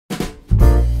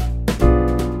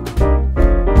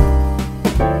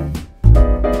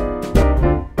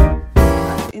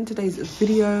today's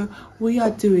video, we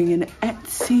are doing an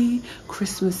Etsy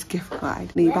Christmas gift guide.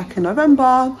 Back in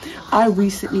November, I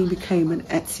recently became an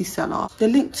Etsy seller. The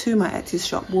link to my Etsy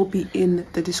shop will be in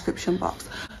the description box.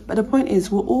 But the point is,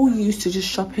 we're all used to just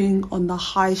shopping on the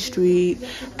high street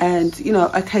and, you know,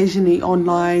 occasionally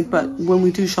online. But when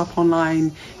we do shop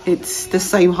online, it's the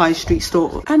same high street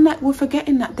store. And that we're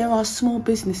forgetting that there are small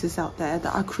businesses out there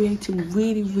that are creating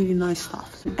really, really nice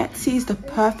stuff. Etsy is the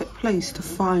perfect place to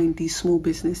find these small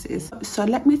businesses. So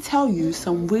let me tell you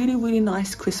some really, really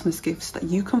nice Christmas gifts that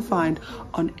you can find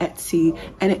on Etsy,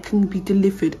 and it can be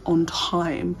delivered on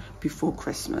time before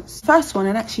Christmas. First one,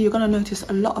 and actually you're going to notice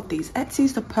a lot of these, Etsy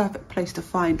is the perfect place to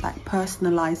find like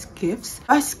personalized gifts.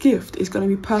 First gift is going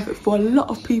to be perfect for a lot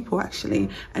of people actually,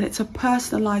 and it's a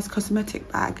personalized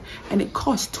cosmetic bag, and it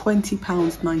costs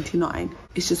 £20.99.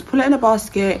 It's just pull it in a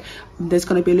basket. There's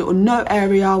going to be a little note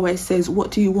area where it says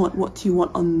what do you want,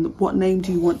 on what name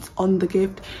do you want on the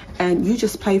gift, and you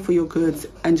just pay for your goods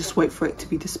and just wait for it to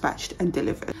be dispatched and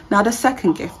delivered. Now the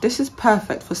second gift, this is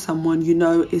perfect for someone you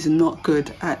know is not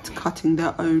good at cutting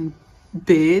their own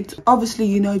beard. Obviously,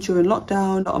 you know, during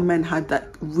lockdown a lot of men had that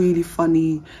really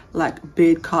funny like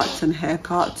beard cuts and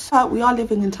haircuts, but we are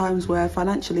living in times where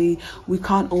financially we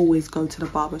can't always go to the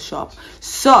barber shop,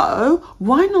 so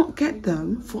why not get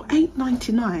them for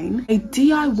 £8.99 a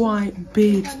DIY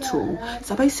beard tool.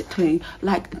 So basically,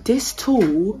 like this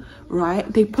tool, right,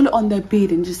 they put it on their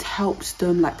beard and just helps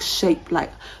them like shape,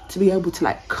 like to be able to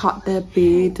like cut their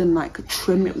beard and like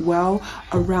trim it well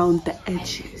around the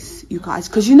edges, you guys,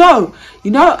 because you know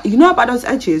about those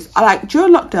edges. I like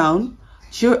during lockdown,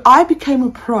 I became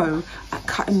a pro at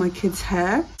cutting my kids'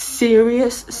 hair.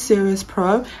 Serious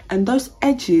pro, and those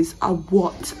edges are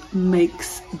what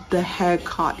makes the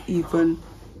haircut even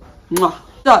mwah.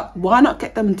 So why not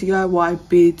get them a DIY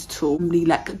beard tool?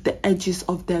 Like the edges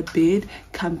of their beard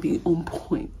can be on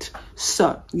point.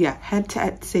 So yeah, head to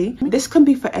Etsy. This can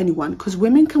be for anyone because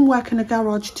women can work in a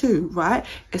garage too, right?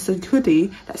 It's a hoodie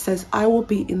that says I will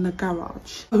be in the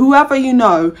garage. Whoever you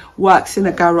know works in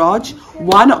a garage,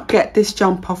 why not get this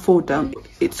jumper for them?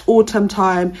 It's autumn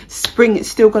time, spring, it's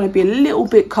still going to be a little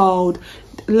bit cold.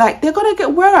 Like they're going to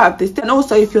get wear out of this. And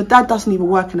also if your dad doesn't even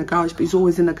work in a garage but he's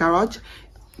always in the garage,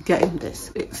 get him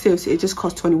this. Seriously, it just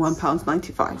cost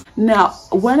 £21.95. Now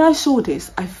when I saw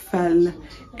this, I fell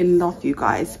in love, you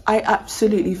guys. I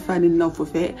absolutely fell in love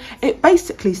with it. It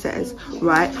basically says,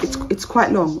 right, it's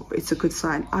quite long, but it's a good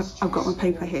sign. I've got my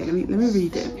paper here, let me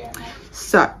read it.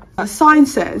 So a sign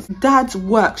says Dad's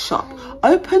Workshop,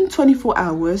 open 24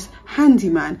 hours,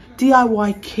 handyman,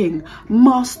 DIY king,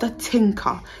 master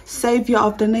tinker, savior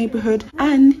of the neighborhood,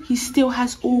 and he still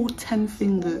has all 10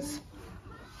 fingers.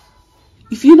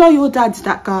 If you know your dad's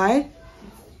that guy,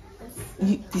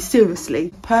 you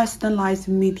seriously, personalized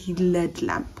MIDI LED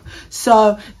lamp.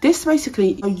 So this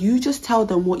basically, you just tell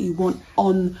them what you want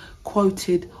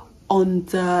quoted on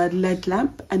the LED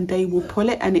lamp, and they will pull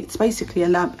it, and it's basically a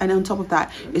lamp, and on top of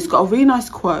that it's got a really nice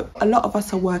quote. A lot of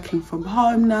us are working from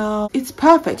home now. It's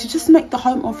perfect to just make the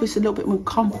home office a little bit more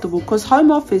comfortable, because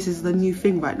home office is the new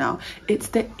thing right now. It's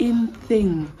the in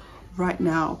thing right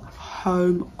now,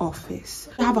 home office.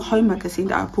 I have a home magazine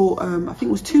that I bought I think it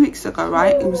was 2 weeks ago,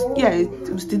 right? It was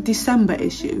the December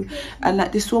issue, and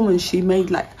like this woman, she made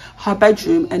like her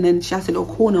bedroom, and then she has a little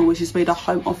corner where she's made a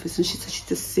home office, and she said she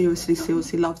just seriously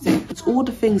loves it. It's all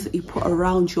the things that you put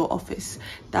around your office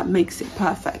that makes it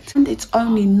perfect, and it's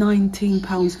only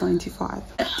 £19.95.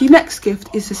 The next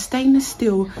gift is a stainless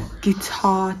steel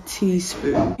guitar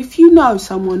teaspoon. If you know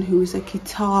someone who is a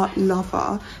guitar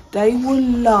lover, they will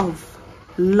love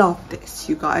this,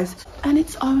 you guys, and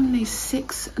it's only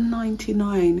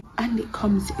 £6.99, and it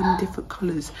comes in different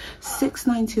colors.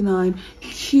 £6.99,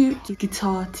 cute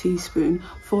guitar teaspoon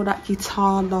for that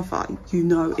guitar lover you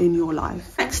know in your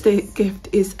life. Next gift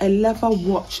is a leather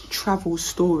watch travel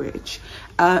storage.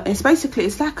 It's basically,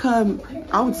 it's like I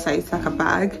would say it's like a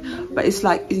bag, but it's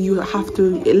like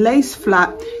it lays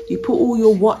flat, you put all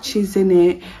your watches in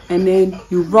it, and then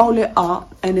you roll it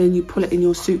up, and then you pull it in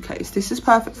your suitcase. This is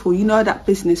perfect for, you know, that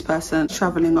business person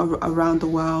traveling around the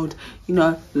world, you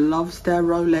know, loves their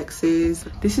Rolexes.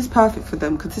 This is perfect for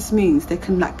them because this means they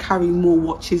can like carry more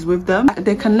watches with them.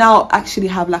 They can now actually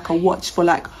have like a watch for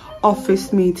like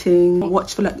office meeting,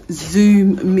 watch for like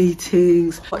Zoom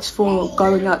meetings, watch for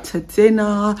going out to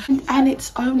dinner, and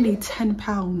it's only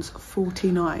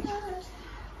 £10.49.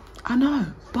 I know,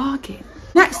 bargain.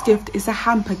 Next gift is a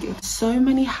hamper gift. So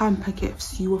many hamper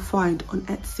gifts you will find on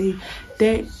Etsy.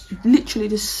 There's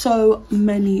so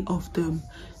many of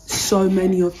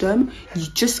them. You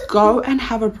just go and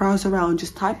have a browse around,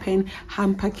 just type in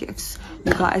hamper gifts,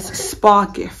 you guys. Spa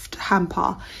gift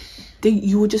hamper,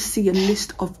 you will just see a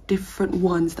list of different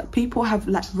ones that people have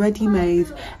like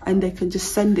ready-made, and they can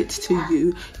just send it to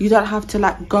you. You don't have to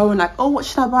like go and like, oh, what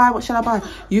should I buy, what should I buy?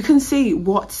 You can see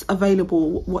what's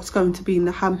available, what's going to be in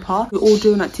the hamper. We're all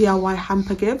doing like DIY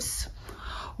hamper gifts.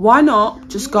 Why not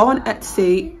just go on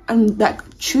Etsy and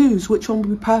like choose which one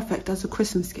would be perfect as a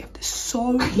Christmas gift? There's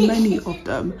so many of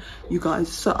them, you guys.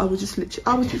 So I was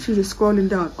literally just scrolling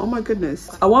down. Oh my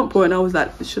goodness. At one point I was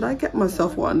like, should I get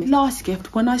myself one? Last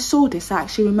gift, when I saw this, I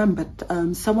actually remembered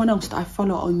someone else that I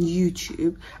follow on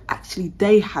YouTube. Actually,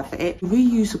 they have it.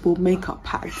 Reusable makeup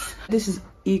pads. This is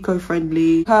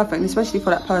eco-friendly, perfect, especially for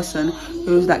that person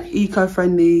who is like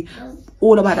eco-friendly,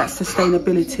 all about that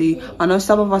sustainability. I know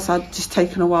some of us are just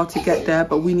taking a while to get there,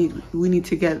 but we need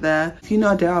to get there. If you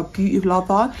know they are a beauty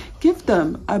lover, give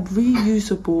them a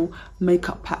reusable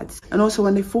makeup pads. And also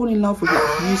when they fall in love with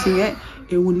like using it,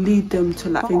 it will lead them to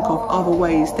like think of other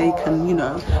ways they can, you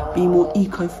know, be more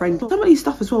eco-friendly. Some of these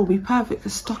stuff as well will be perfect for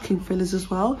stocking fillers as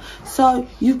well. So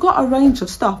you've got a range of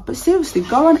stuff, but seriously,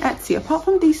 go on Etsy. Apart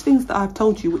from these things that I've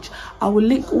told you, which I will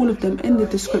link all of them in the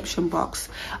description box,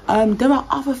 there are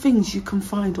other things you can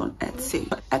find on Etsy.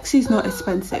 But Etsy is not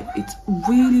expensive. It's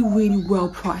really well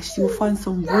priced. You'll find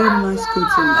some really nice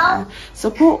goods in there.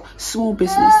 Support small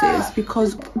businesses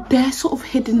because they're sort of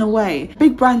hidden away.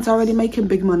 Big brands are already making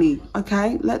big money, okay?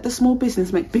 Let the small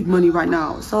business make big money right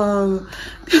now. So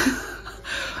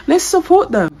let's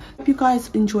support them. If you guys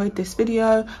enjoyed this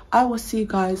video, I will see you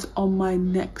guys on my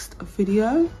next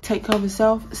video. Take care of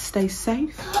yourself, stay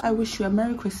safe. I wish you a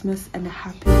Merry Christmas and a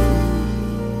Happy New Year.